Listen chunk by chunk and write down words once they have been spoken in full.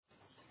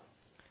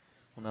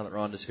Well, now that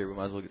Rhonda's here, we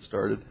might as well get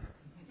started.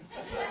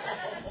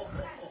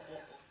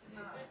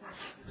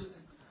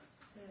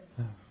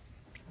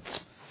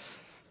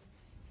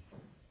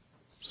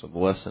 So the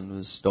lesson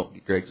was don't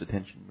get Greg's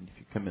attention if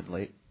you come in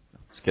late. No,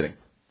 just kidding.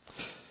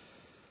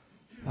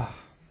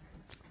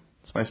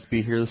 It's nice to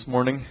be here this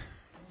morning.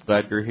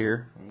 Glad you're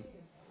here. I'm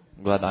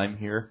glad I'm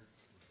here.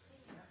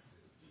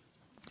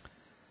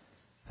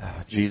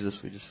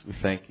 Jesus, we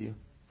thank you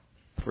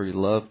for your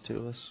love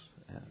to us,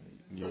 and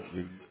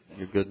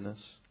your goodness,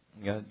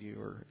 God,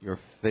 your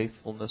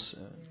faithfulness,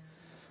 and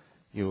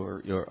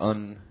your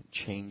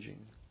unchanging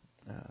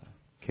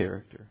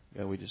character.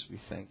 God, we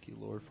thank you,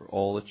 Lord, for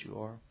all that you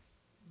are,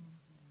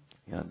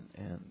 and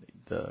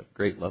the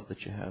great love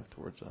that you have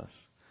towards us.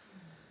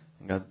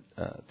 And God,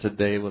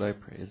 today what I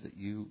pray is that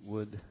you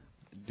would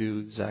do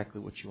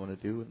exactly what you want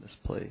to do in this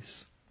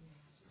place,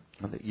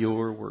 and that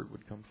your word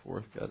would come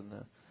forth, God, and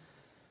that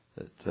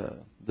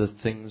the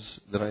things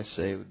that I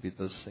say would be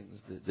those things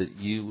that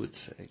you would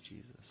say,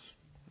 Jesus.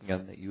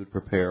 God, and that you would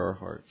prepare our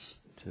hearts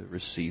to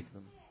receive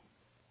them.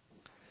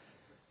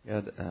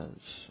 God,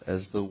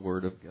 as the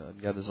Word of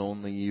God. God, as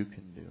only you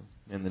can do.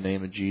 In the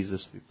name of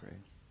Jesus we pray.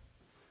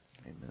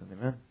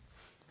 Amen.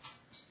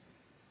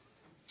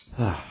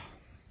 Amen.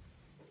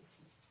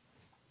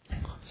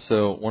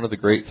 So one of the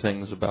great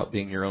things about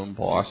being your own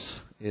boss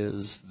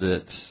is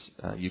that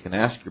you can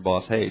ask your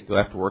boss, hey, do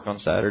I have to work on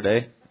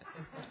Saturday?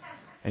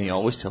 And he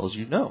always tells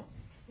you no.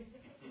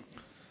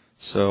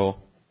 So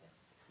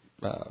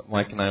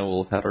Mike and I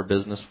will have had our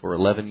business for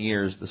 11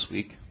 years this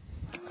week.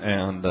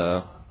 And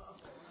I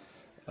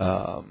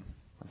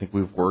think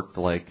we've worked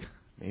like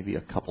maybe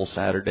a couple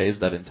Saturdays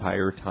that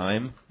entire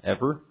time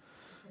ever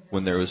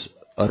when there was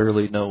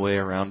utterly no way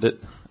around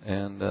it.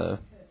 And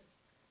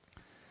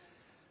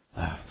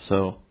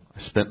so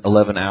I spent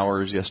 11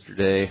 hours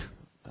yesterday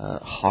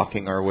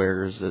hawking our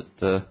wares at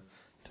the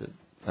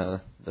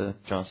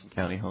Johnson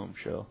County Home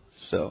Show.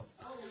 So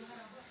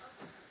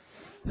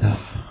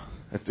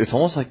it's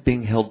almost like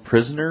being held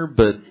prisoner,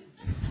 but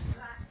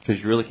because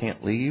you really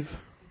can't leave.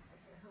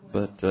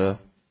 But it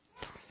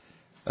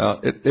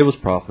was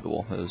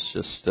profitable. It was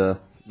just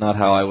not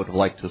how I would have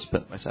liked to have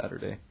spent my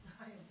Saturday.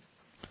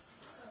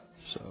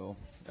 So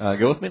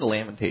go with me to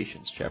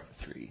Lamentations chapter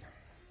 3.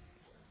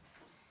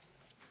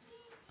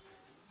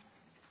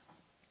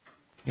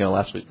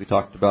 Last week we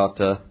talked about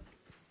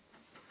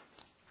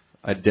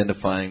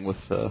identifying with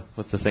the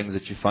things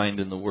that you find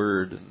in the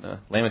Word, and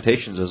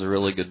Lamentations is a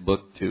really good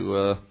book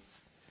to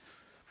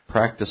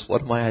practice.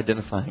 What am I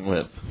identifying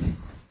with?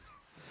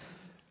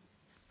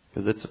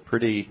 Because it's a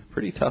pretty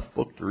tough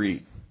book to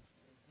read.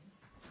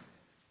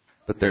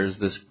 But there's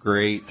this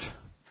great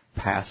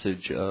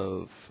passage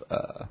of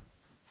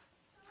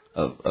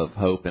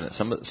hope in it.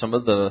 Some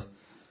of the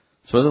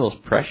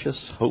most precious,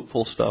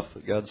 hopeful stuff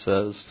that God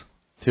says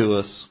to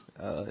us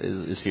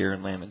is here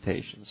in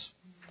Lamentations.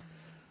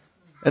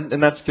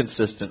 And that's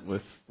consistent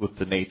with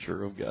the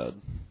nature of God.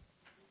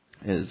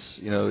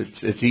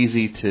 It's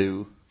easy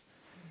to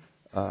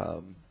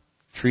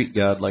treat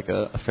God like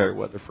a fair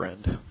weather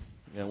friend.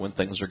 When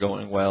things are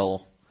going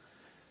well,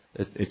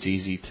 it's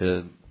easy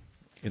to,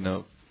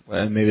 and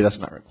maybe that's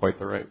not quite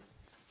the right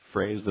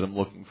phrase that I'm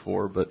looking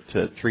for, but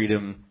to treat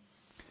him,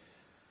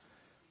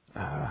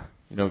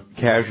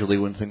 casually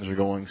when things are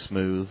going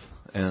smooth,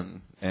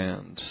 and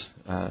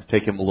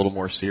take him a little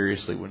more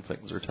seriously when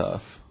things are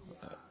tough.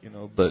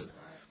 But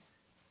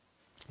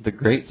the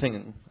great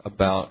thing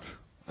about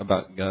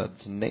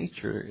God's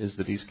nature is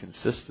that He's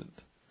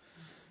consistent,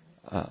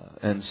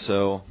 and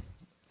so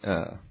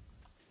so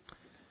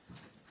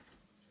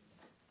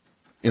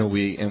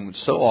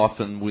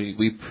often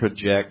we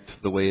project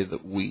the way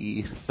that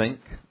we think,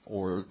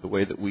 or the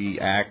way that we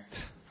act,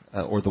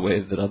 or the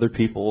way that other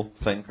people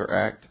think or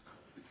act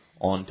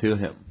onto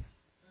Him,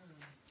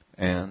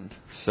 and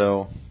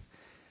so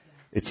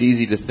it's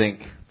easy to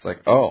think it's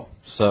like,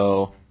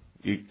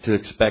 to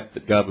expect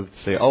that God would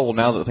say, oh, well,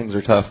 now that things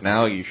are tough,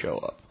 now you show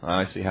up.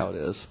 I see how it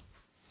is.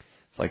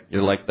 It's like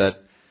you're like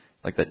that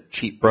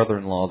cheap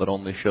brother-in-law that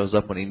only shows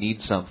up when he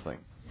needs something.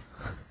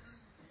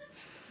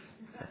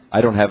 I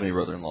don't have any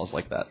brother-in-laws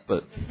like that,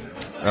 but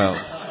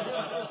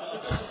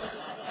my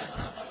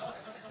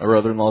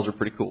brother-in-laws are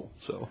pretty cool.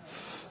 So,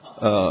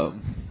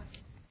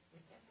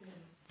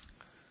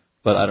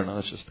 but I don't know.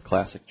 It's just a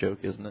classic joke,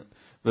 isn't it?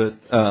 But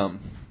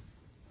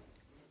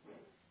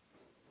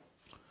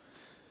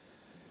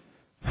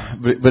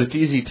it's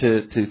easy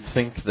to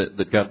think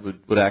that God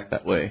would act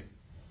that way.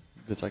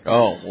 It's like,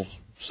 oh, well,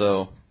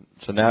 so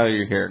now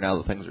you're here. Now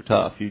that things are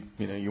tough, you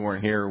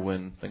weren't here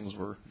when things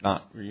were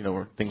not,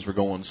 where things were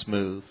going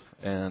smooth,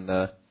 and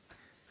I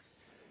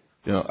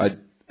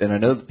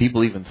know that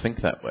people even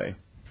think that way.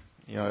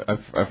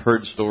 I've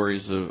heard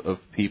stories of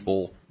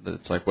people that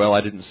it's like, well,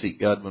 I didn't seek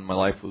God when my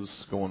life was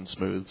going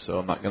smooth, so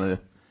I'm not gonna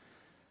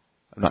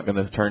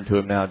turn to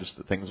Him now just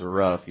that things are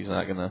rough. He's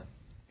not gonna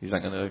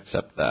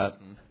accept that.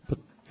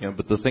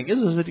 But the thing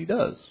is that He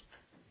does.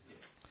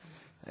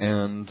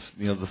 And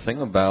the thing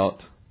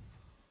about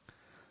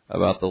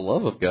the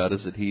love of God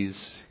is that He's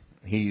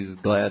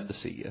glad to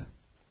see you.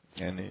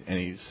 and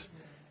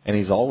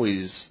he's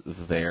always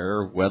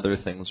there, whether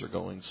things are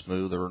going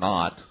smooth or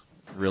not.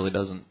 Really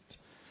doesn't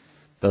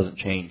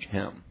change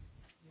him.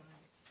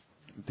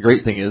 The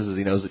great thing is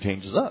he knows it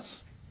changes us.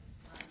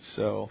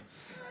 So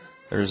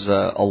there's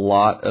a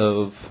lot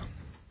of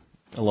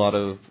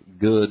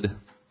good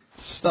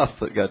stuff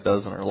that God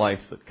does in our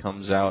life that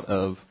comes out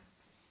of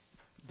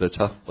the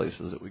tough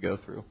places that we go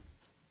through.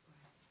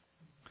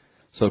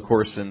 So of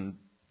course in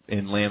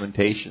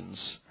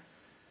Lamentations,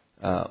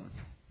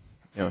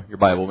 your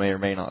Bible may or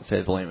may not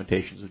say the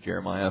Lamentations of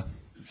Jeremiah.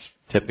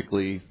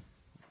 Typically,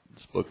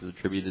 this book is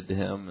attributed to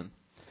him, and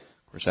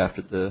of course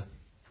after the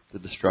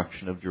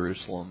destruction of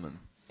Jerusalem, and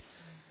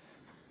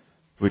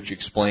which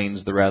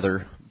explains the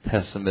rather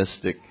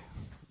pessimistic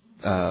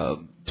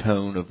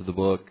tone of the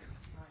book,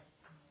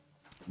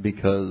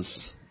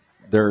 because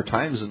there are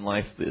times in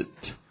life that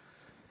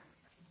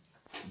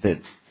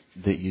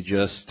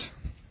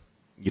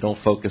you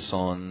don't focus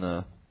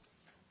on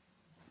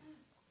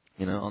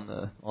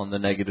on the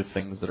negative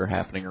things that are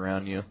happening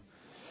around you,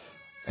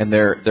 and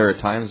there are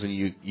times when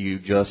you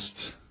just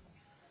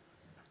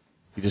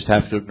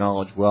have to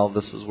acknowledge, well,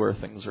 this is where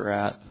things are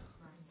at,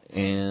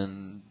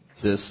 and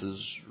this is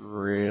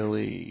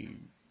really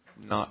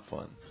not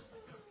fun,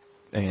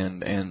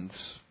 and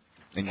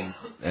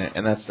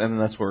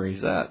that's where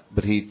he's at.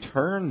 But he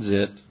turns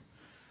it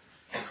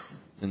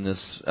in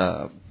this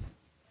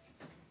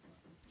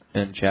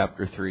in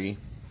chapter 3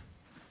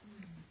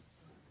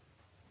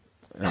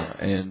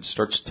 and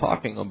starts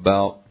talking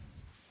about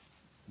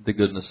the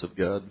goodness of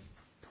God.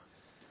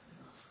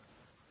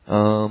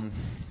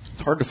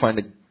 It's hard to find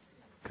a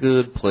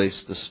good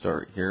place to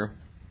start here.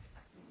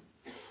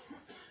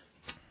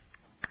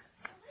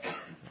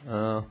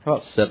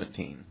 About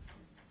 17.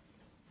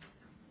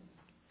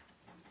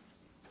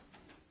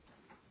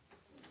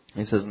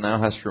 He says, "Thou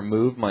hast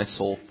removed my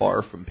soul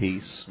far from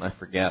peace, and I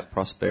forget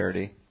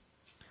prosperity."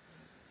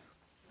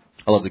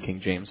 I love the King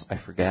James. I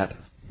forget.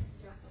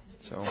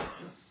 So,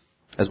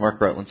 as Mark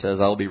Rutland says,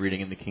 I'll be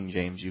reading in the King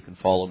James. You can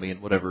follow me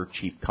in whatever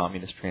cheap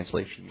communist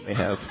translation you may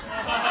have.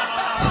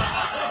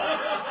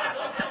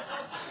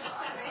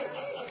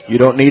 You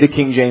don't need a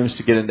King James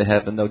to get into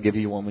heaven. They'll give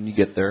you one when you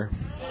get there.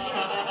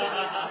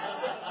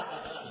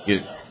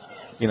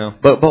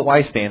 But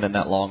why stand in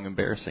that long,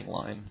 embarrassing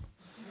line?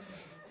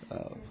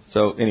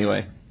 So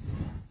anyway,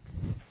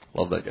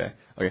 love that guy.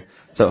 Okay,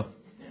 so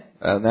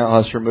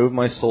 "Thou hast removed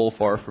my soul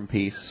far from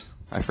peace.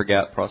 I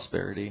forgot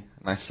prosperity.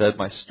 And I said,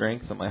 my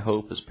strength and my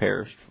hope has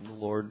perished from the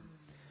Lord.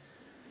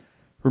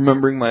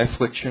 Remembering my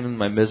affliction and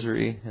my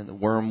misery and the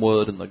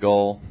wormwood and the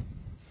gall,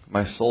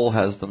 my soul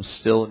has them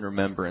still in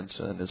remembrance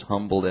and is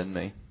humbled in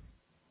me.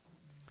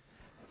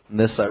 And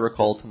this I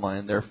recall to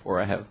mind,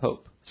 therefore I have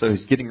hope." So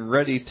he's getting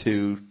ready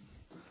to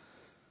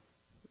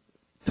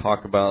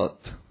talk about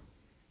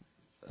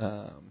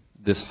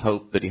this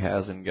hope that he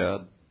has in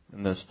God,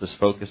 and this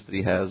focus that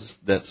he has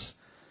that's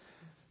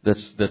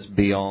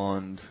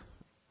beyond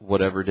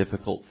whatever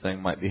difficult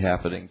thing might be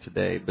happening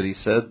today. But he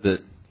said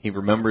that he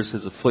remembers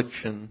his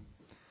affliction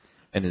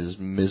and his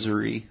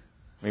misery.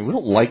 I mean, we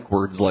don't like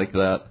words like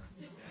that.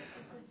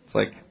 It's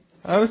like,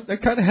 I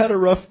kind of had a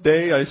rough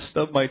day. I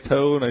stubbed my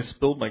toe and I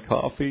spilled my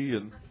coffee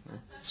and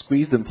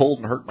squeezed and pulled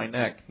and hurt my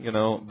neck,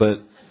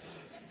 But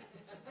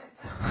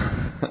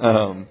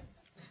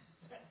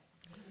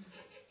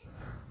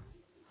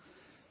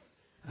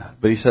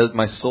but he says,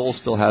 my soul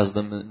still has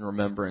them in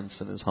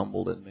remembrance and is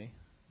humbled in me.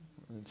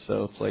 And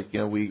so it's like,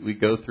 we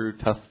go through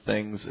tough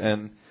things,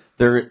 and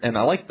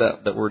I like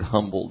that word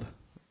humbled,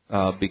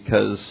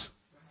 because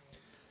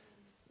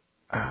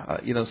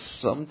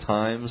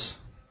sometimes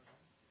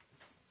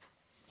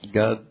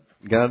God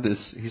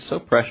He's so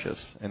precious,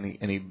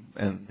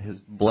 and His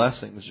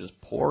blessings just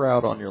pour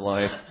out on your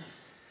life,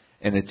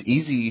 and it's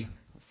easy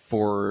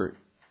for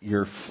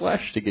your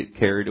flesh to get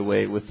carried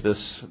away with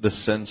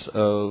this sense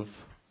of,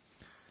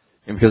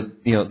 and because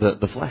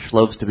the flesh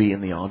loves to be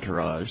in the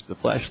entourage. The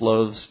flesh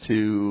loves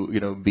to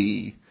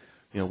be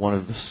one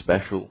of the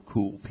special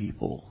cool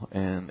people,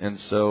 and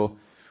so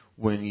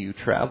when you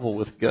travel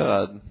with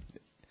God,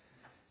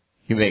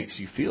 He makes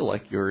you feel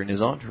like you're in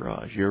His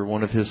entourage. You're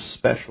one of His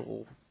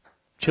special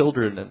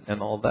children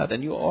and all that,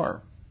 and you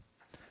are.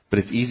 But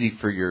it's easy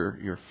for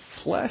your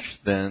flesh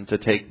then to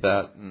take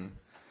that and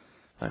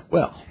like,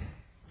 well,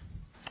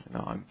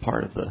 I'm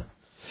part of the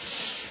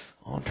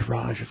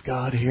entourage of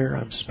God here.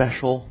 I'm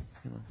special.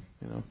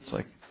 It's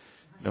like,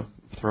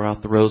 throw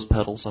out the rose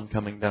petals. I'm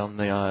coming down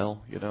the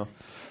aisle.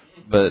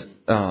 But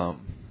I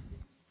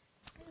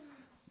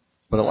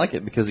like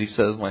it because he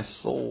says my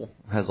soul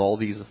has all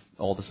this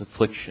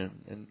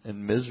affliction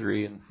and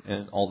misery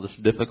and all this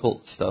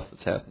difficult stuff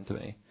that's happened to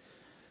me,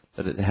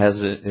 that it has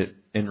it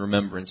in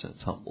remembrance and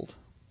it's humbled.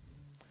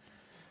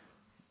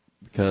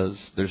 Because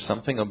there's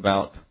something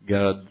about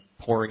God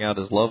pouring out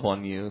His love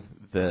on you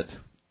that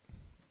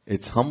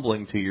it's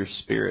humbling to your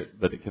spirit,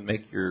 but it can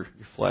make your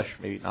flesh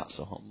maybe not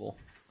so humble.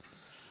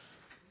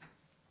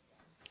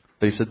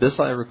 But he said, this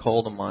I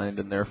recall to mind,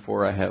 and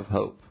therefore I have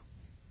hope.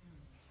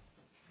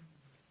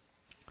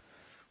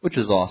 Which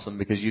is awesome,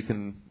 because you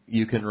can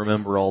you can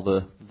remember all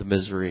the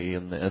misery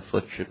and the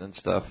affliction and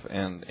stuff,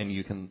 and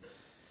you can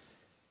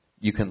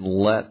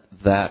let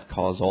that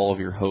cause all of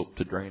your hope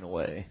to drain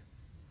away,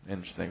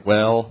 and just think,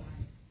 well,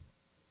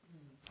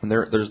 and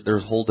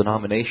there's whole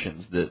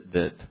denominations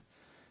that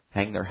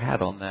hang their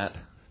hat on that.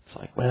 It's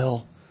like,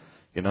 well,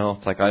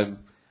 it's like I'm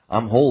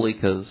holy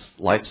because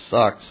life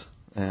sucks,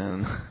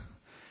 and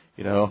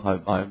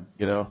I'm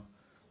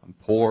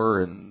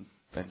poor and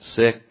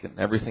sick, and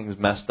everything's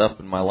messed up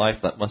in my life.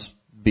 That must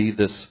be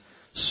this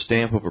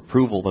stamp of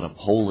approval that I'm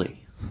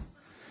holy.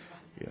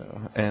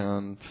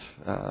 And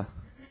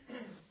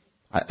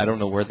I don't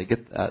know where they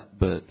get that,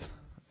 but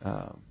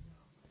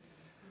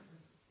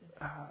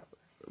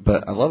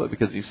I love it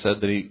because he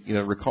said that he,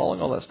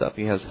 recalling all that stuff,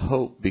 he has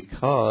hope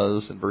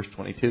because in verse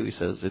 22 he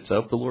says, it's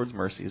of the Lord's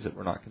mercies that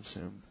we're not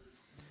consumed,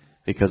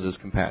 because His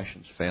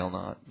compassions fail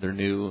not. They're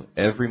new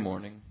every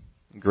morning.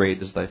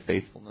 Great is thy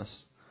faithfulness.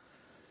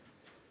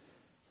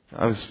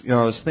 I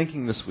was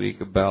thinking this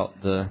week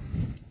about the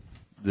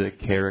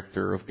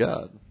character of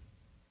God,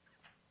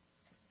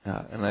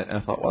 and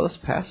I thought, well, this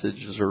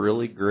passage is a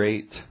really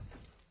great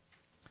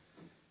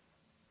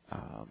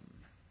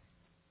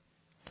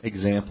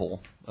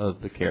example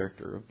of the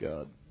character of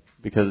God,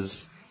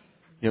 because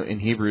in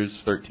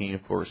Hebrews 13,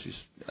 of course, he's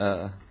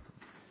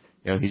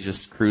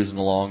just cruising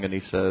along, and he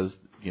says,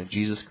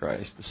 Jesus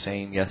Christ, the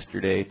same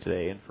yesterday,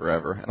 today, and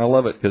forever. And I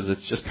love it because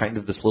it's just kind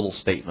of this little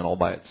statement all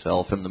by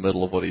itself in the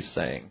middle of what he's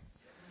saying.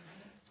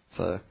 It's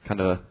a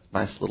kind of a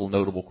nice little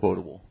notable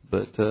quotable.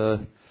 But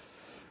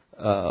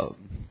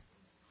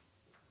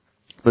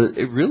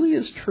it really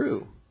is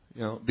true,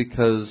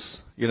 because,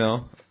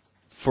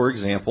 for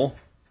example,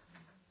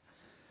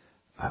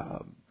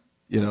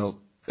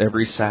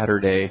 every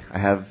Saturday I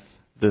have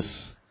this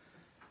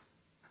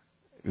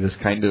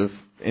kind of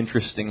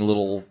interesting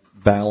little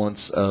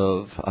balance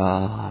of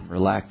I'm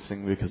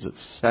relaxing because it's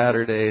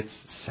Saturday, it's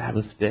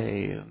Sabbath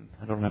day, and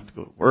I don't have to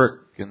go to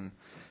work, and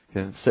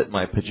can sit in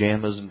my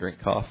pajamas and drink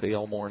coffee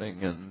all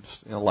morning, and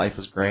life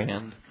is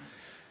grand.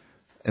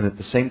 And at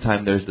the same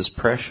time, there's this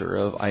pressure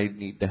of I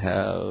need to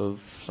have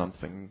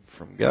something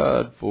from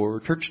God for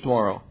church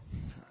tomorrow,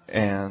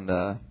 and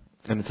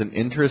it's an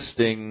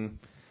interesting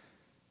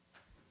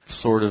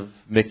sort of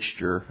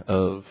mixture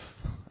of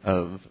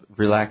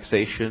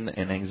relaxation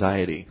and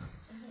anxiety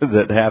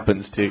that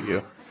happens to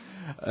you.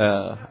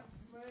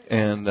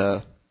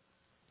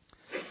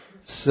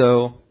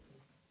 So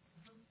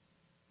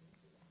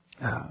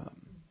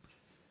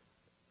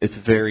it's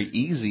very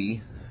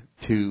easy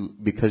to,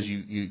 because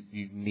you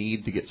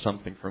need to get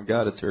something from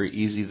God, it's very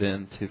easy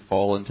then to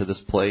fall into this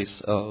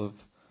place of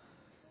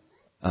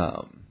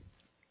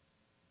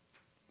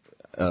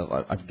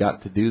I've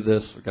got to do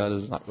this. God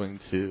is not going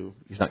to.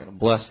 He's not going to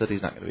bless it.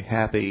 He's not going to be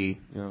happy.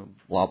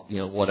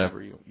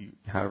 Whatever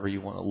however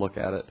you want to look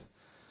at it.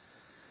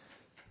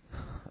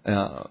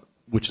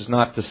 Which is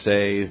not to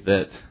say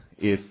that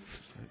if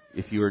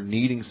you are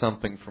needing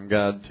something from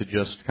God to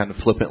just kind of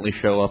flippantly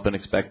show up and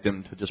expect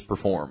Him to just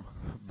perform,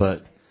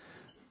 but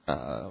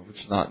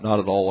which is not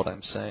at all what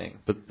I'm saying.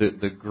 But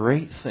the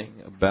great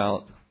thing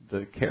about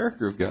the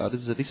character of God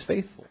is that He's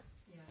faithful,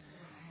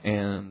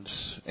 and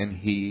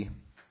He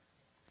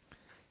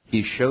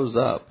shows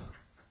up.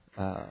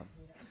 Some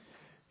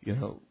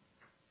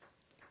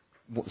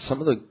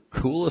of the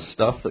coolest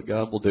stuff that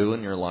God will do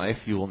in your life,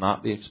 you will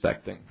not be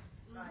expecting.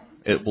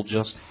 It will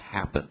just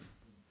happen,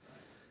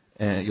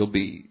 and you'll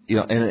be,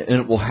 and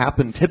it will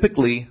happen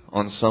typically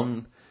on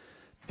some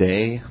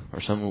day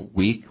or some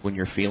week when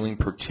you're feeling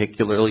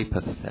particularly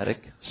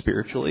pathetic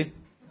spiritually,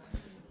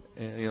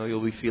 and you'll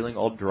be feeling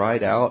all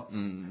dried out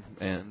and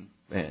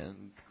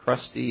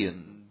crusty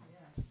and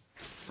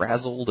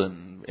frazzled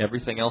and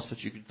everything else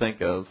that you could think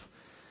of,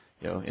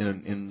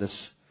 in this,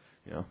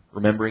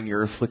 remembering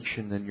your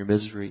affliction and your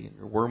misery and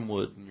your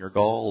wormwood and your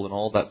gall and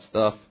all that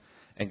stuff.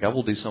 And God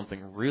will do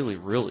something really,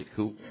 really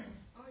cool.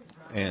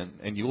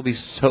 And you will be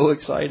so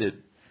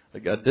excited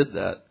that God did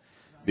that,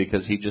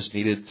 because He just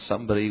needed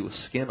somebody with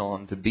skin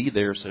on to be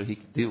there so He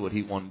could do what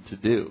He wanted to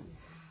do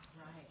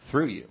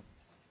through you.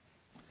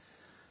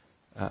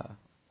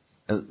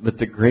 But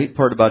the great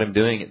part about Him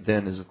doing it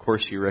then is, of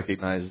course, you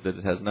recognize that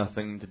it has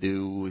nothing to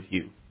do with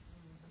you.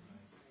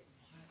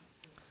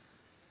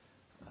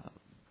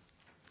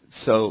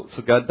 So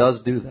God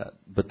does do that,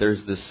 but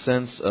there's this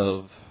sense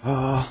of,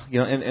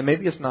 and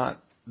maybe it's not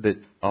that,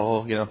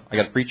 I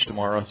got to preach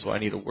tomorrow, so I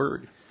need a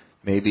word.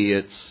 Maybe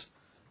it's,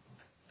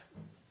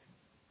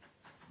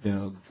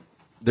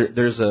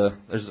 there's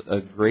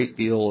a great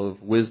deal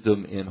of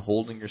wisdom in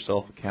holding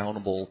yourself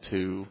accountable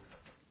to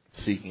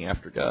seeking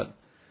after God,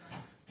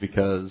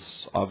 because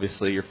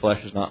obviously your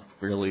flesh is not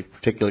really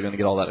particularly going to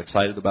get all that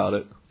excited about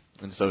it,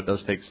 and so it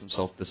does take some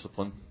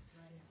self-discipline.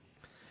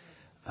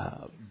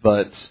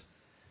 But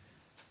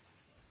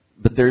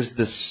there's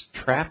this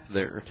trap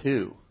there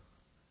too,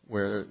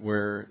 where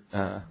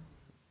the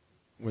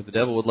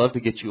devil would love to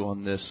get you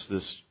on this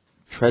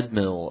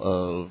treadmill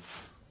of,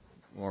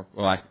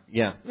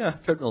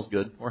 treadmill's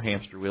good, or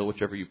hamster wheel,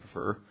 whichever you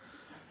prefer,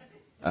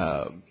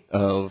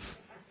 of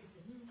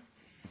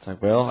It's like,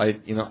 well, I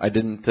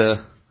didn't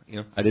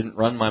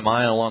run my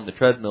mile on the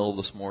treadmill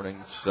this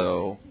morning,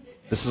 so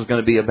this is going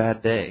to be a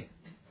bad day.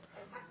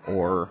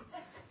 Or,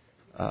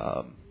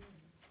 I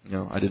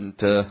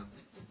didn't, it's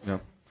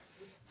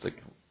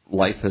like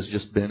life has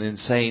just been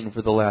insane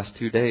for the last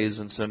 2 days,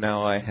 and so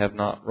now I have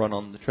not run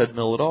on the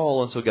treadmill at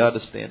all, and so God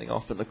is standing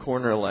off in the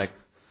corner like,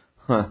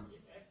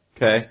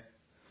 okay.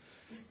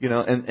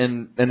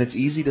 And it's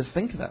easy to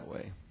think that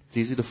way. It's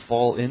easy to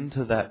fall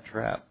into that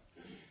trap.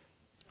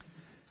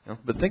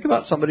 But think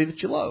about somebody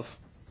that you love.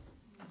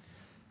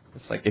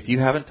 It's like, if you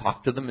haven't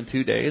talked to them in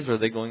 2 days, are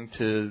they going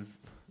to,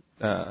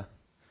 let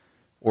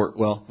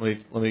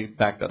me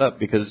back that up,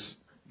 because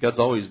God's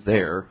always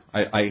there.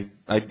 I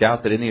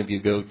doubt that any of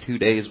you go 2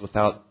 days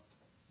without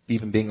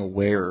even being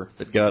aware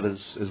that God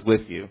is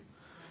with you.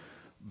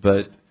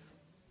 But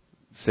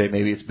say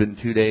maybe it's been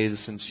 2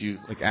 days since you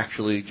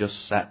actually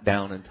just sat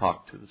down and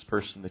talked to this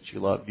person that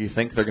you love. Do you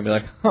think they're going to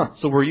be like,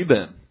 so where you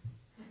been?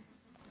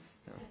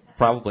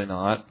 Probably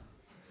not.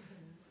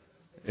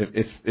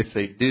 If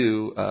they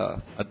do,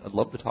 I'd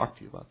love to talk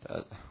to you about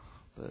that.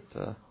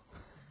 But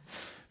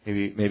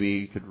maybe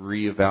you could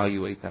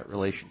reevaluate that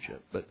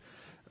relationship. But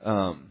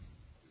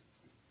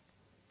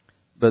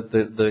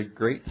the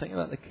great thing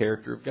about the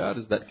character of God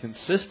is that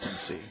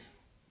consistency.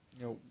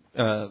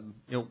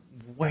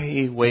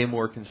 Way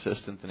more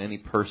consistent than any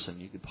person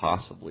you could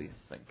possibly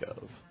think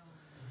of,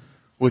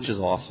 which is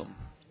awesome.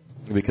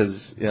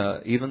 Because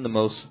even the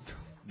most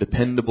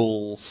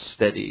dependable,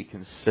 steady,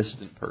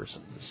 consistent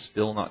person is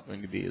still not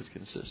going to be as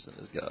consistent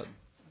as God.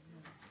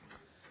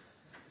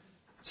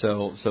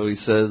 So he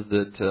says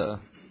that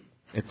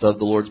it's of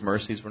the Lord's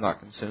mercies we're not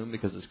consumed,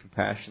 because His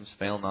compassions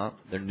fail not.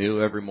 They're new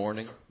every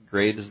morning.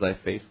 Great is thy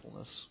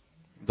faithfulness.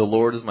 The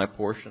Lord is my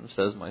portion,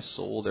 says my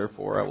soul,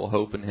 therefore I will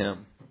hope in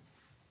Him.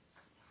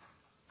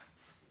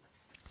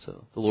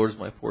 So the Lord is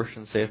my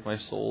portion, saith my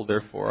soul,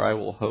 therefore I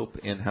will hope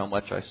in. How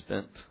much I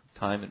spent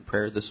time in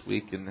prayer this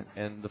week,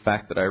 and the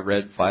fact that I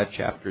read 5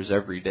 chapters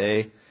every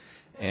day,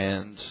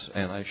 and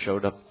I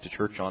showed up to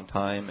church on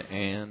time,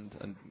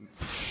 and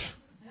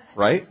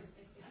right?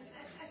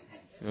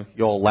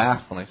 You all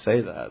laugh when I say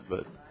that,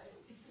 but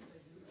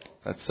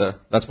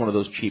that's one of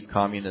those cheap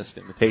communist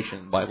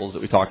imitation Bibles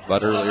that we talked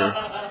about earlier.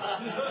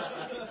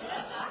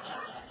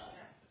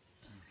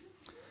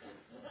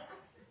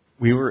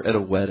 We were at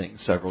a wedding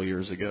several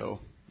years and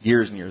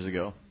years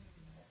ago,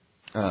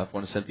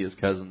 one of Cynthia's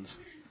cousins,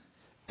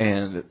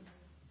 and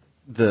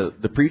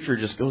the preacher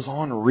just goes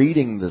on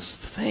reading this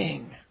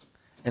thing,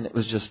 and it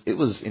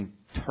was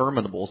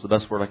interminable. It's the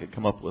best word I could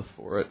come up with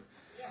for it.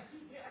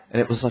 And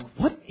it was like,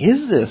 what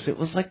is this? It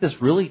was like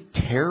this really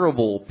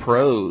terrible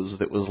prose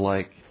that was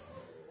like,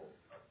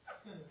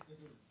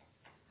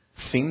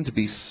 seemed to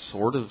be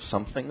sort of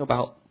something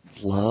about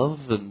love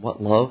and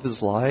what love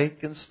is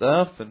like and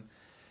stuff. And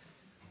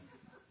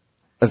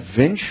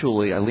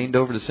eventually I leaned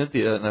over to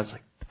Cynthia and I was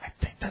like, I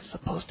think that's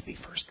supposed to be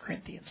 1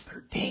 Corinthians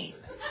 13.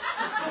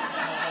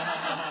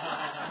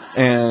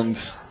 And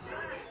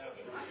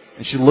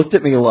she looked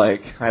at me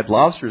like I had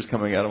lobsters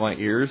coming out of my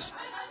ears.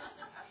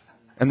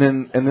 And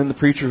then the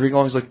preacher reading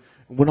along was like,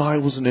 when I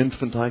was an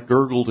infant, I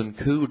gurgled and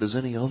cooed as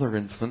any other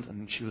infant.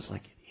 And she was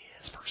like, it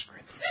is 1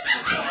 Corinthians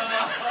 13.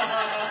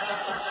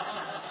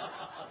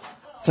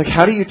 It's like,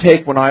 how do you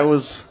take when I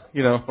was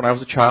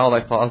a child,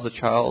 I thought as a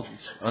child,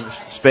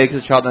 spake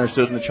as a child, and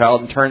understood as a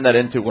child, and turn that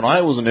into, when I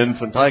was an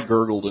infant, I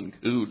gurgled and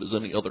cooed as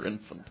any other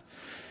infant.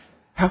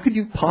 How could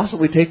you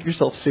possibly take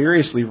yourself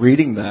seriously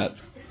reading that?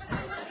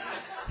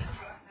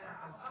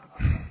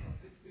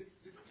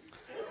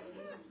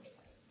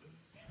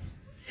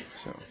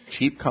 So,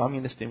 cheap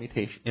communist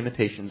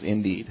imitations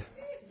indeed.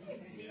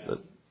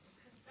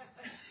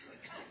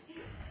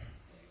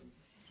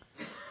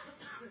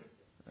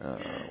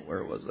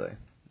 Where was I?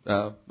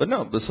 So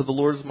the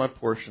Lord is my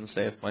portion,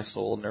 saith my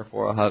soul, and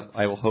therefore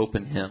I will hope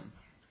in Him.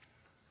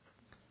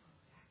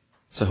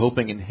 So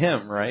hoping in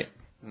Him, right?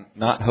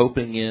 Not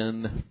hoping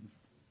in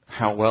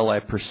how well I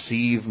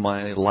perceive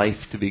my life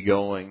to be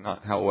going,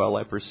 not how well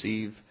I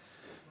perceive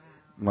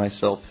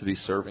myself to be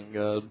serving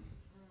God.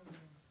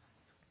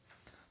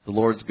 The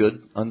Lord's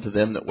good unto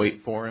them that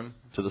wait for Him,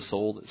 to the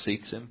soul that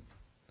seeks Him.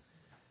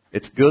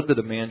 It's good that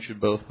a man should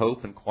both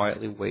hope and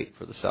quietly wait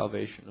for the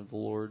salvation of the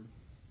Lord.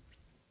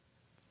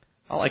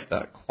 I like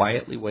that.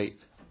 Quietly wait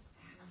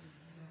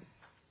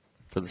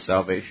for the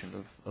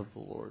salvation of the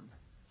Lord.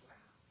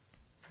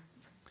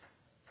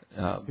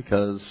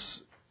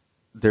 Because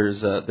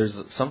there's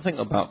something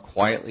about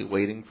quietly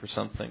waiting for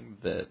something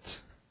that,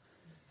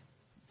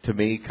 to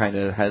me, kind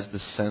of has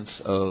this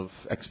sense of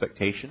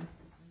expectation,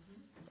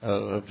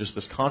 of just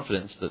this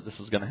confidence that this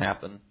is going to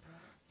happen.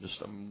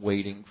 Just I'm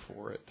waiting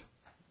for it.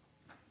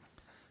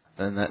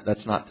 And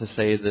that's not to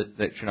say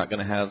that you're not going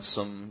to have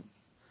some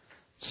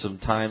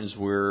times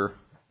where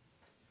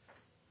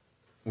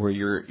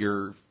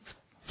your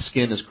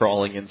skin is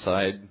crawling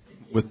inside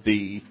with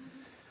the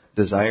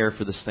desire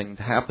for this thing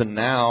to happen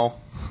now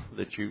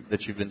that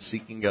you've been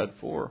seeking God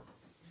for.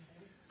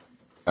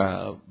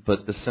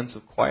 But the sense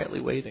of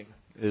quietly waiting,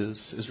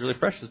 is really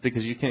precious,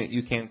 because you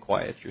can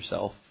quiet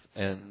yourself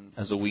and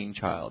as a weaned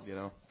child,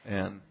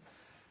 and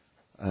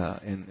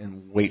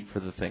wait for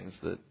the things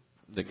that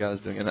God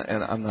is doing.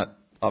 And I'm not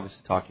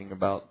obviously talking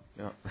about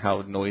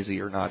how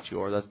noisy or not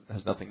you are. That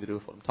has nothing to do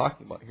with what I'm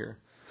talking about here.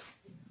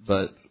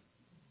 But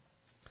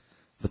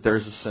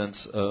there's a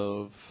sense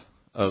of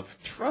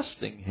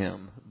trusting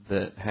Him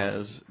that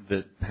has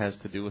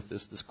to do with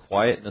this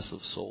quietness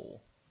of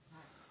soul,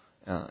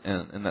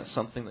 and that's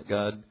something that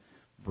God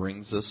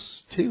brings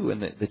us to,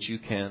 and that you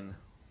can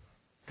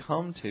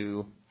come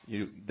to.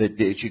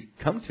 That you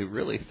come to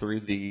really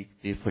through the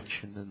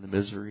affliction and the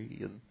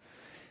misery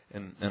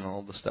and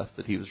all the stuff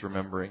that he was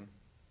remembering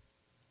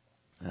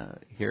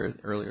here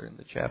earlier in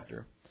the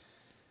chapter.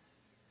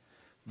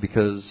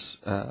 Because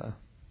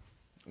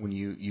when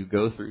you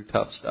go through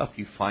tough stuff,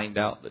 you find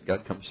out that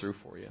God comes through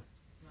for you,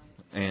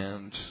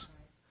 and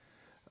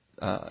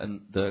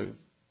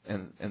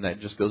that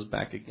just goes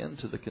back again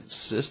to the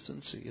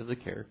consistency of the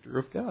character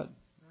of God,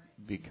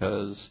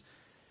 because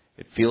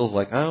it feels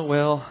like, oh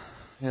well,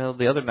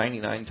 the other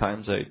 99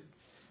 times I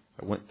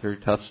went through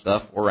tough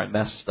stuff, or I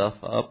messed stuff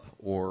up,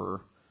 or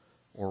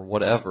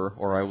whatever,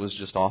 or I was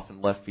just off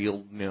in left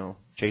field,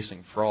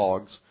 chasing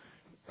frogs.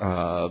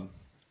 God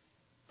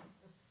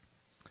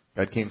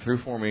came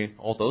through for me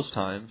all those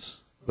times,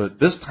 but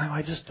this time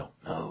I just don't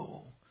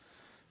know.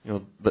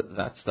 But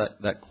that's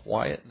that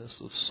quietness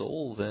of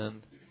soul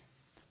then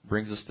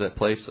brings us to that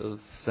place of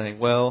saying,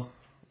 well,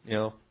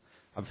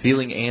 I'm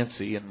feeling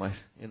antsy in my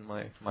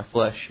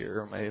flesh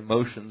here. My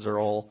emotions are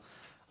all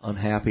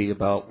unhappy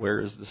about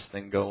where is this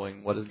thing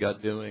going, what is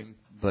God doing,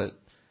 but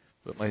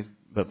my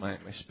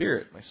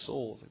spirit, my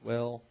soul is like,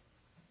 well,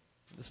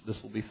 this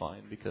will be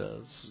fine,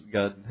 because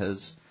God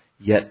has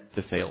yet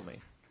to fail me.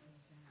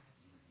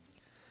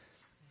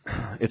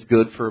 It's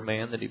good for a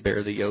man that he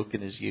bear the yoke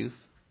in his youth.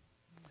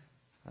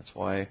 That's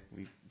why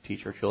we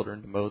teach our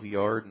children to mow the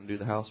yard and do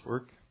the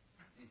housework.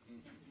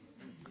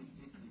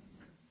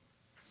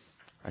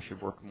 I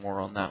should work more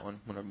on that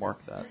one when I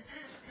mark that.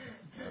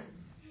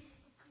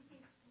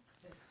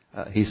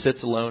 He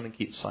sits alone and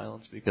keeps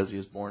silence, because he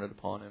has borne it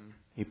upon him.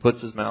 He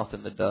puts his mouth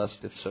in the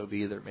dust, if so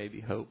be there may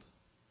be hope.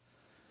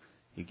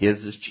 He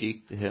gives his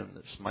cheek to him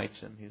that smites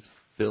him. He's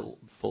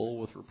full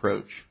with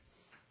reproach.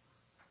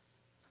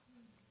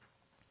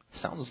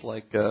 Sounds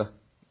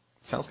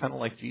kind of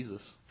like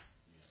Jesus.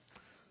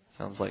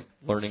 Sounds like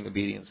learning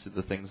obedience to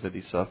the things that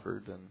he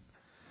suffered,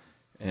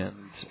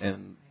 and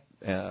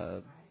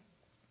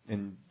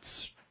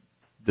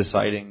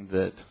deciding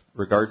that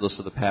regardless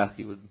of the path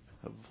he would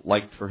have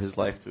liked for his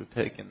life to have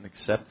taken,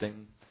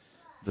 accepting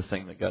the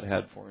thing that God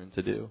had for him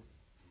to do.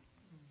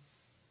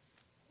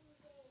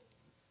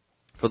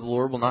 For the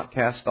Lord will not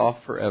cast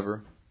off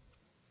forever,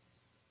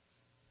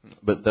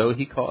 but though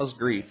he cause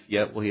grief,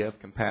 yet will he have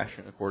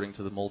compassion according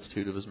to the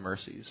multitude of his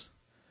mercies.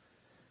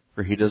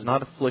 For he does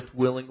not afflict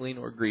willingly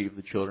nor grieve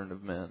the children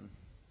of men.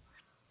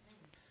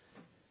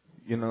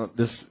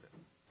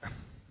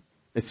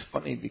 It's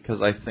funny,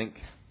 because I think,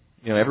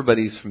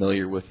 everybody's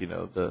familiar with,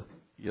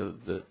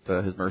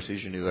 that his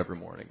mercies you knew every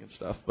morning and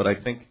stuff. But I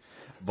think,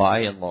 by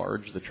and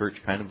large, the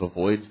church kind of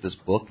avoids this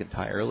book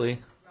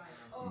entirely,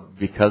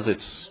 because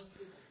it's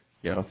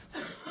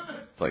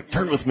like,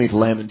 turn with me to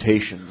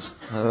Lamentations.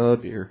 Oh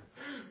dear.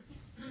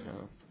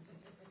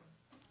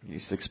 You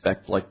just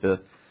expect like the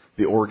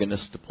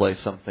organist to play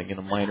something in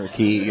a minor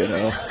key,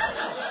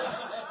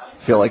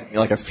 Feel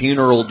like a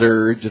funeral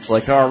dirge. It's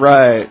like, all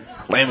right,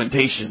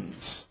 Lamentations.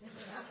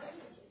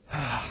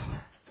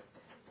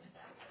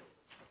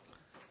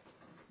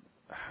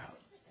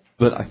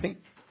 But I think,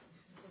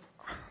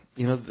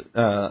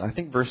 I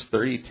think verse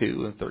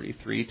 32 and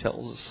 33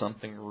 tells us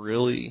something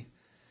really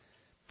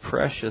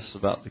precious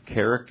about the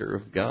character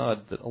of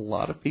God that a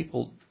lot of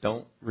people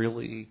don't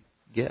really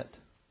get.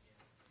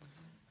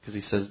 Because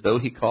he says, though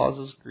he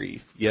causes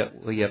grief,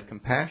 yet will he have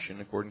compassion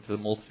according to the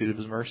multitude of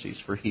his mercies,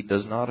 for he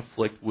does not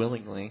afflict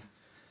willingly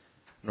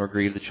nor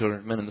grieve the children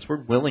of men. And this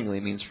word willingly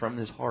means from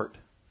his heart.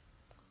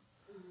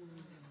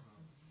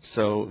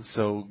 So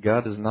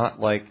God is not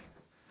like,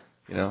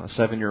 a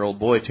 7-year-old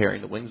boy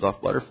tearing the wings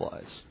off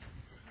butterflies.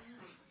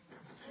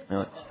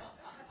 I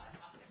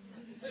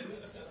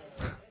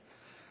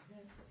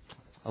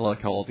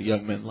like how all the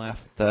young men laugh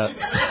at that.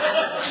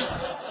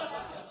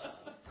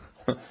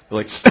 They're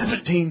like,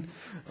 17.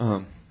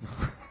 When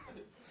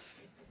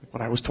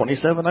I was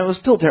 27, I was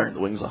still tearing the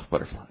wings off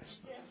butterflies.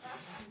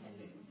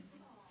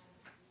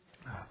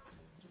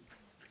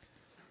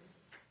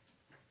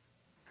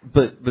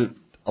 But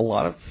a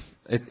lot of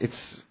it's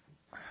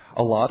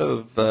a lot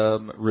of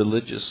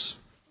religious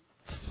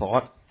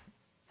thought.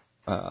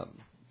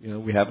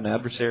 We have an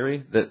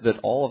adversary that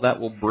all of that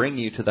will bring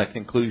you to that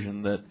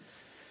conclusion that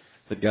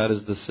God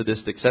is the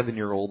sadistic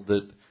 7-year-old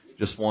that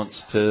just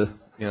wants to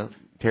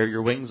tear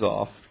your wings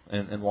off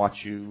and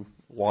watch you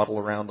waddle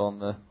around on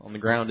the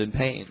ground in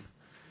pain.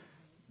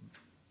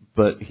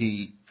 But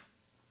he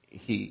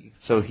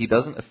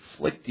doesn't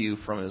afflict you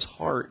from his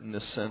heart in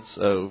the sense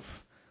of,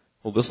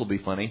 well, this will be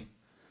funny.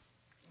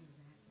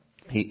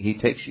 He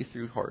takes you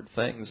through hard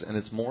things, and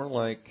it's more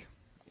like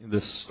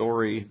this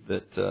story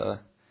that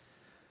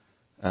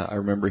I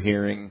remember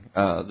hearing.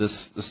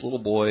 This little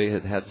boy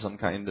had some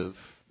kind of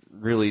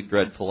really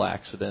dreadful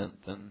accident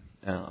and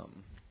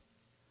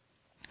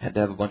had to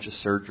have a bunch of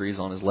surgeries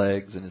on his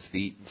legs and his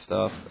feet and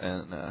stuff.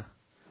 And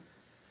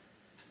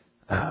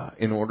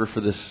in order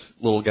for this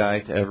little guy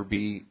to ever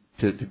be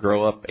to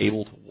grow up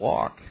able to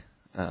walk,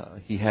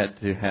 he had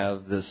to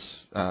have this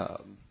a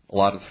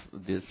lot of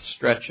this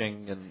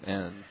stretching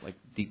and like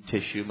deep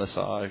tissue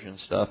massage and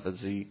stuff as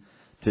he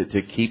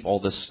to keep all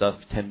this stuff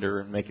tender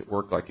and make it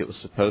work like it was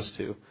supposed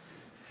to.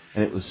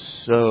 And it was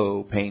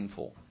so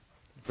painful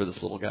for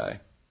this little guy.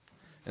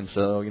 And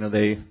so,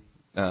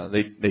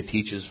 they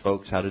teach his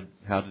folks how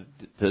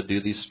to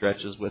do these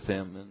stretches with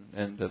him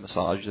and to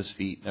massage his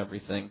feet and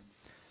everything.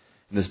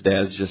 And this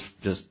dad's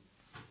just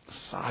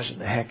massaging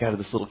the heck out of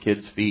this little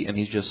kid's feet, and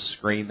he's just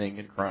screaming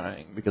and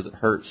crying because it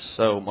hurts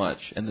so much.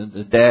 And then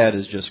the dad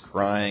is just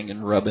crying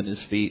and rubbing his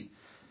feet.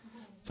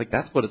 It's like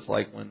that's what it's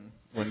like when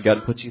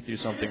God puts you through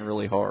something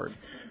really hard,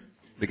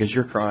 because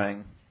you're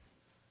crying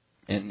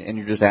and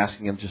you're just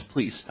asking him, just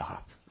please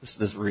stop.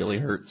 This really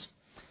hurts.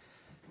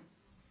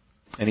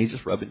 And he's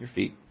just rubbing your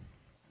feet.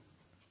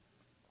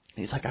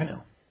 And he's like, I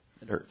know,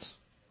 it hurts.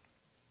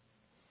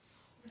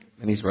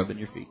 And he's rubbing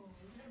your feet.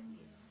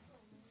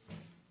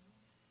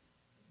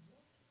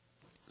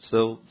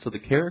 So the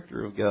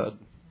character of God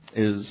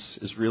is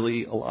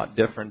really a lot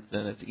different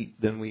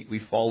than we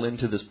fall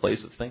into this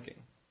place of thinking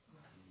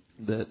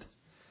that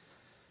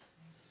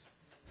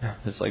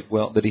it's like,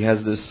 well, that he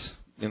has this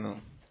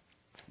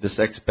this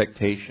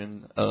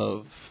expectation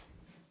of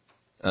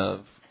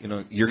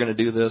you're going to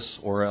do this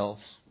or else.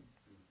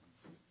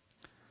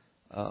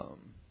 I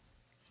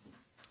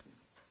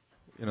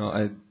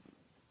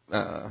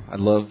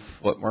love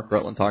what Mark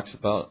Rutland talks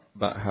about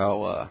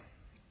how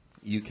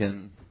you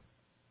can.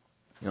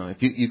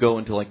 If you go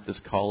into like this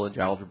college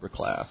algebra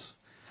class,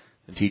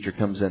 the teacher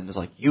comes in and is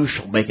like, you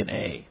shall make an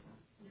A.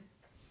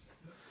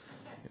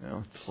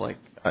 It's like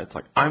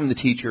I'm the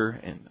teacher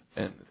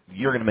and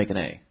you're going to make an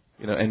A.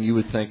 And you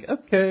would think,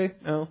 okay,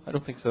 no, I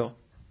don't think so.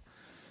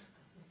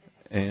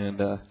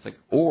 And it's like,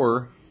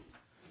 or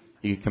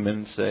you come in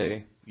and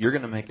say, you're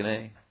going to make an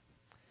A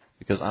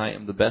because I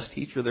am the best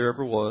teacher there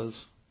ever was,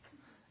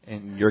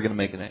 and you're going to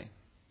make an A. And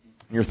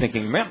you're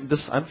thinking, man,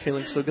 I'm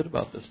feeling so good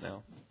about this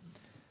now.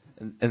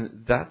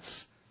 And that's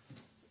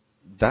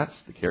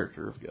the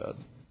character of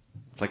God.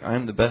 It's like,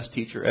 I'm the best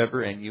teacher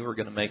ever, and you are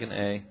going to make an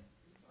A.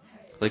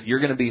 Like, you're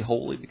going to be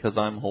holy because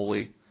I'm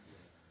holy.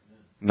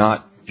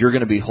 Not, you're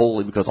going to be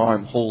holy because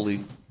I'm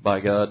holy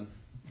by God.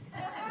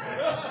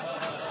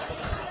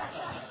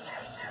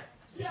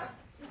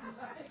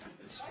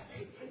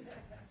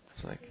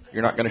 It's like,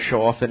 you're not going to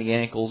show off any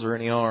ankles or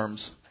any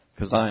arms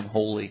because I'm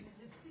holy.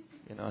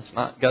 It's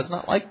not, God's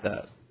not like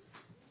that.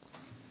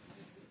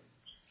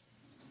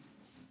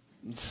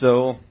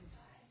 So,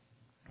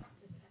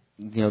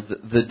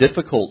 the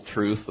difficult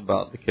truth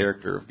about the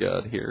character of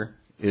God here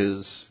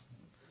is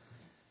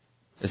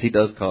he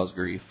does cause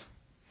grief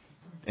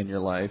in your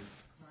life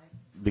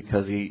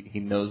because he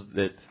knows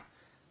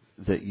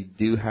that you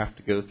do have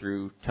to go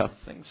through tough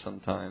things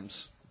sometimes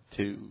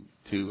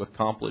to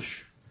accomplish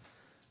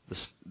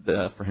this,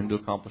 for him to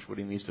accomplish what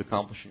he needs to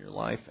accomplish in your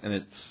life, and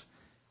it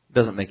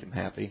doesn't make him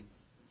happy,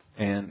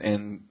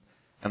 and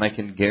I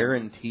can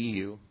guarantee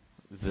you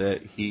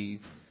that he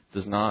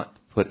does not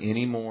put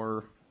any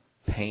more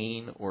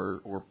pain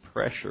or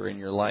pressure in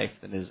your life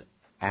than is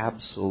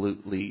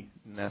absolutely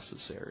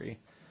necessary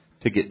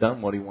to get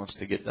done what he wants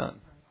to get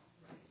done.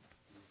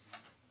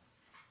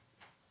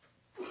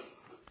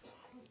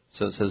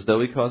 So it says, though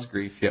he cause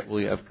grief, yet will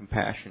he have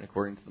compassion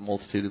according to the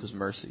multitude of his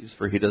mercies,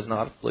 for he does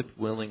not afflict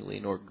willingly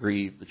nor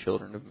grieve the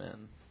children of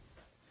men.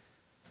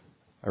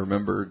 I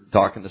remember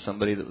talking to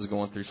somebody that was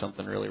going through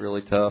something really,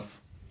 really tough,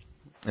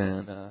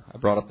 and I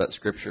brought up that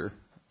scripture,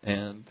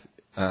 and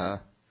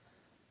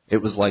it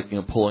was like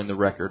pulling the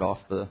record off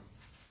the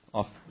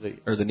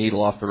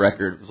needle off the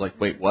record. It was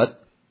like, wait,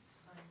 what?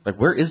 Like,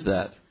 where is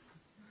that?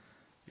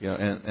 They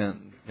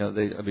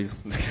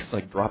just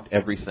like dropped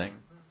everything,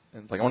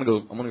 and it's like I want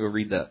to go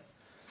read that,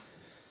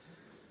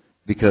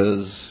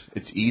 because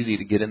it's easy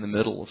to get in the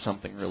middle of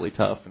something really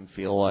tough and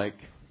feel like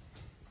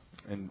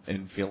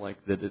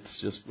that it's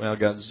just, well,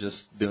 God's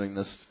just doing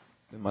this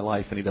in my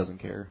life and he doesn't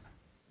care.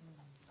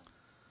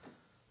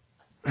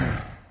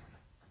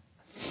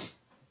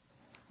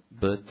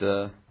 But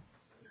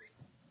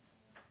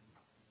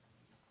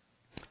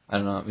I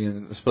don't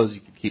know. I suppose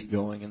you could keep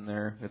going in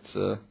there.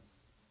 It's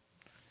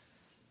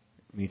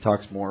he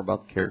talks more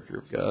about the character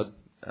of God.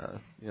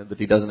 That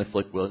he doesn't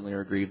afflict willingly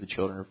or grieve the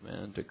children of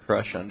men, to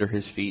crush under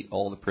his feet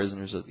all the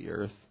prisoners of the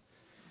earth,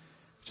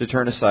 to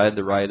turn aside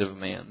the right of a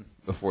man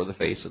before the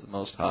face of the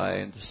Most High,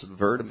 and to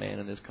subvert a man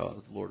in his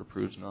cause the Lord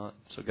approves not.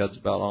 So God's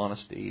about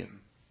honesty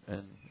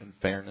and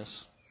fairness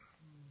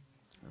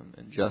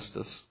and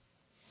justice.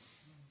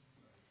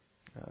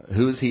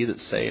 Who is he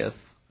that saith,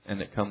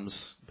 and it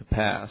comes to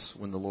pass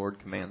when the Lord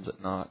commands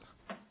it not?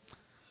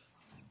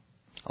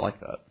 I like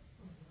that.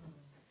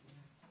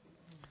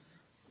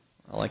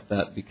 I like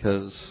that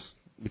because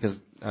because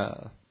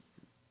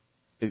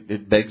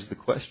it begs the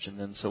question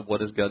then, so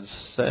what has God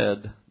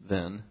said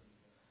then,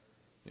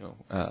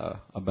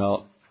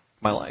 about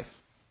my life?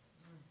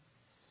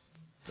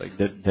 Like,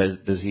 has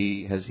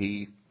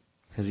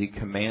he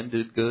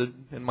commanded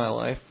good in my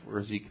life, or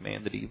has he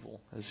commanded evil?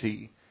 Has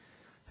he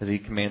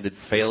commanded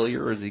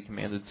failure, or has he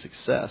commanded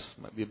success?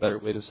 Might be a better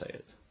way to say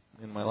it,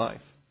 in my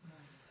life.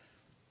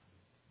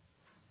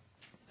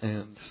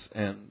 And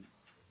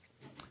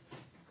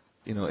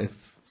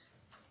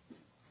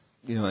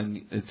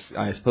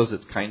I suppose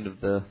it's kind of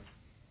the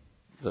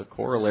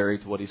corollary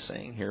to what he's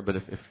saying here. But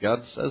if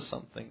God says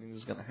something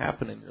is going to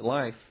happen in your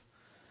life,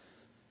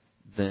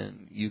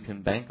 then you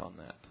can bank on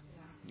that.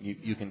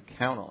 You can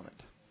count on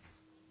it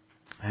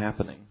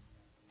happening.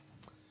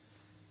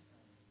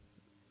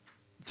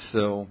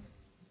 So,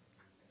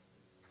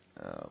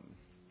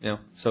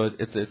 so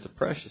it's a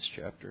precious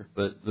chapter.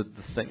 But the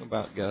thing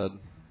about God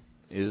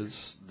is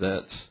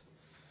that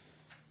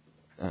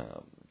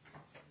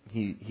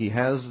He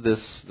has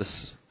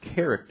this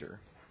character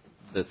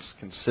that's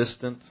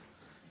consistent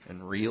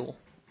and real,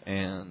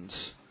 and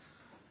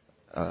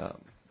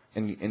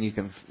you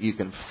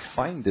can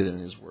find it in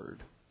His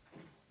Word.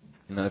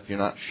 If you're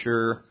not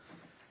sure,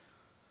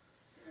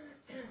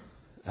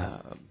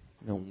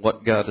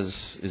 what God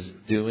is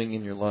doing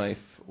in your life,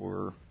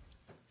 or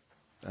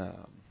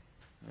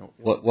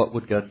what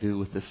would God do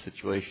with this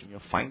situation,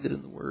 you'll find it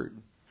in the Word,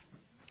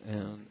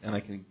 and I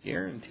can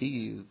guarantee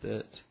you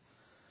that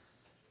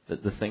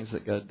the things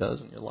that God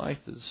does in your life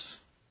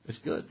is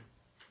good.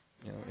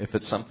 If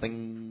it's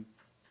something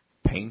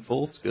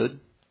painful, it's good.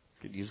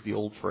 You could use the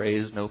old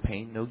phrase, no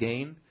pain, no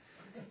gain.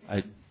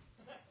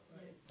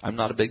 I'm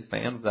not a big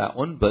fan of that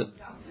one, but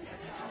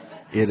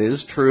it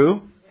is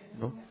true.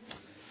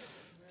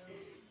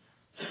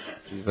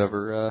 If you've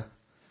ever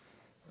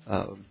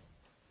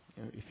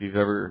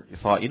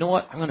thought, you know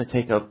what, I'm going to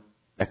take up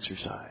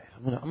exercise.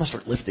 I'm going to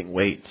start lifting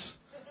weights,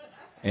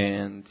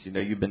 and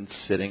you've been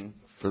sitting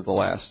for the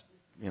last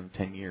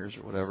 10 years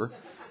or whatever,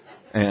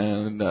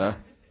 and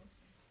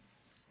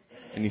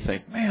you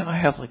think, man, I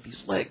have like these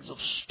legs of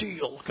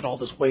steel. Look at all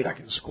this weight I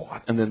can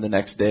squat. And then the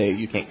next day,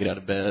 you can't get out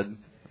of bed.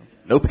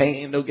 No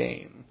pain, no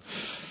gain.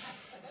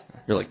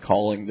 You're like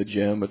calling the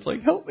gym. It's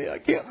like, help me, I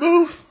can't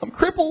move. I'm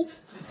crippled.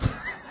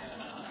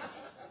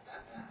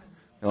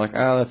 You're like,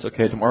 that's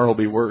okay. Tomorrow will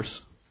be worse.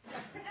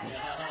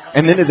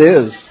 And then it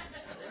is.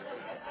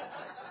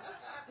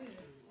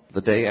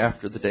 The day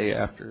after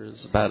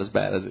is about as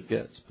bad as it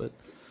gets. But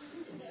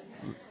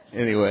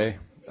anyway,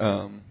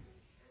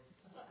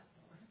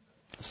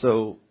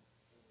 so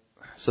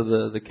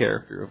the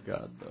character of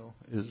God, though,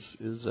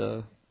 is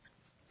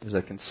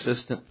a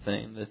consistent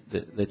thing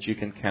that you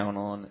can count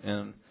on,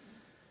 and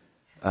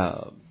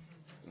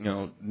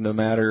no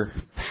matter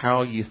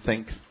how you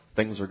think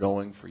things are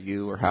going for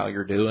you or how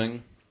you're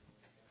doing,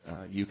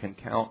 you can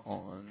count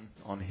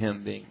on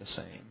Him being the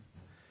same.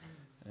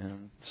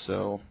 And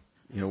so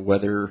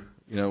whether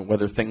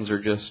things are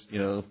just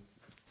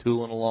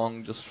tooling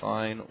along just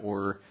fine,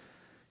 or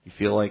you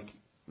feel like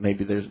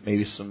maybe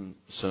some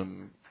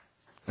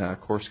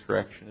course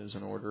correction is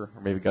in order,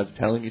 or maybe God's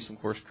telling you some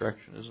course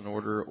correction is in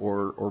order,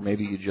 or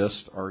maybe you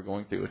just are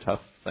going through a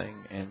tough thing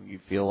and you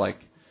feel like,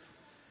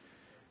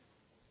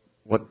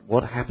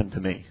 what happened to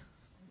me?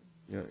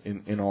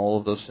 In all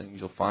of those things,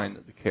 you'll find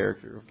that the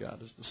character of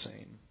God is the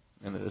same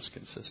and that it's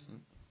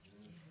consistent.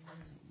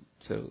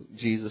 So,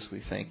 Jesus,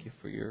 we thank you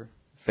for your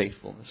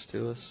faithfulness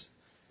to us.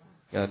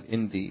 God,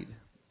 indeed,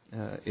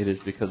 it is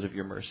because of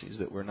your mercies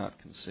that we're not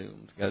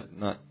consumed. God,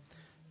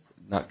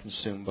 not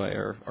consumed by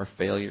our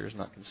failures,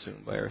 not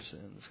consumed by our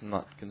sins,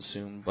 not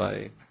consumed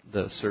by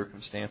the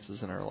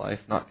circumstances in our life,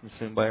 not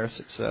consumed by our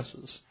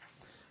successes.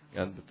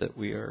 God, but that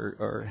we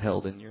are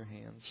held in your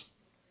hands.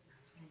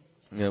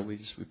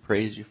 We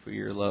praise you for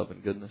your love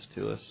and goodness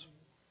to us.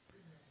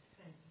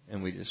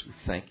 And we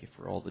thank you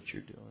for all that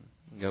you're doing.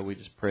 And God, we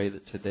just pray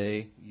that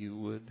today you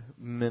would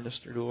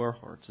minister to our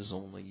hearts as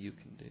only you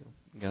can do.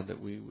 God,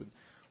 that we would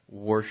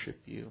worship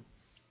you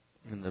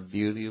in the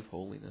beauty of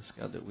holiness.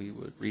 God, that we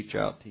would reach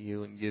out to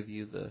you and give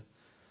you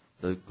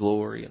the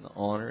glory and the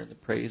honor and the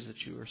praise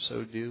that you are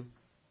so due.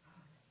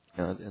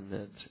 God, and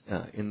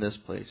that in this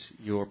place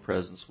your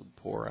presence would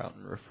pour out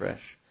and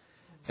refresh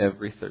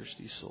every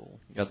thirsty soul.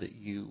 God, that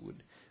you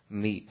would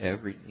meet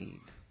every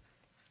need.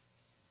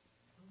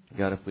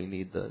 God, if we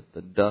need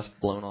the dust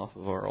blown off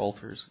of our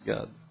altars,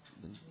 God,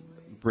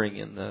 bring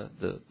in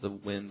the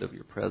wind of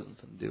your presence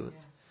and do it.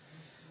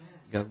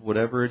 God,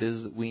 whatever it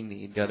is that we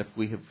need, God, if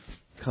we have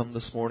come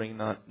this morning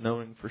not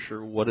knowing for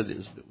sure what it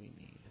is that we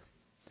need,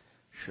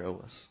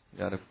 show us.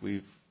 God, if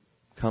we've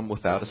come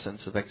without a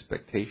sense of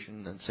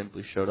expectation and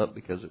simply showed up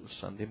because it was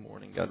Sunday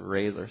morning, God,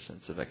 raise our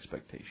sense of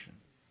expectation.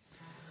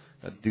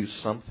 God, do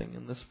something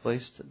in this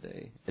place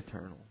today,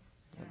 eternal.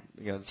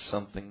 God,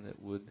 something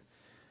that would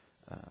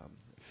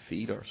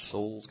feed our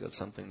souls. God,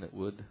 something that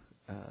would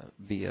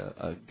be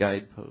a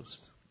guidepost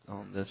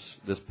on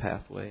this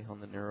pathway, on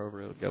the narrow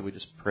road. God, we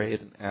just pray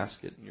it and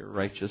ask it in your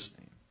righteous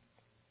name.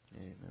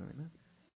 Amen.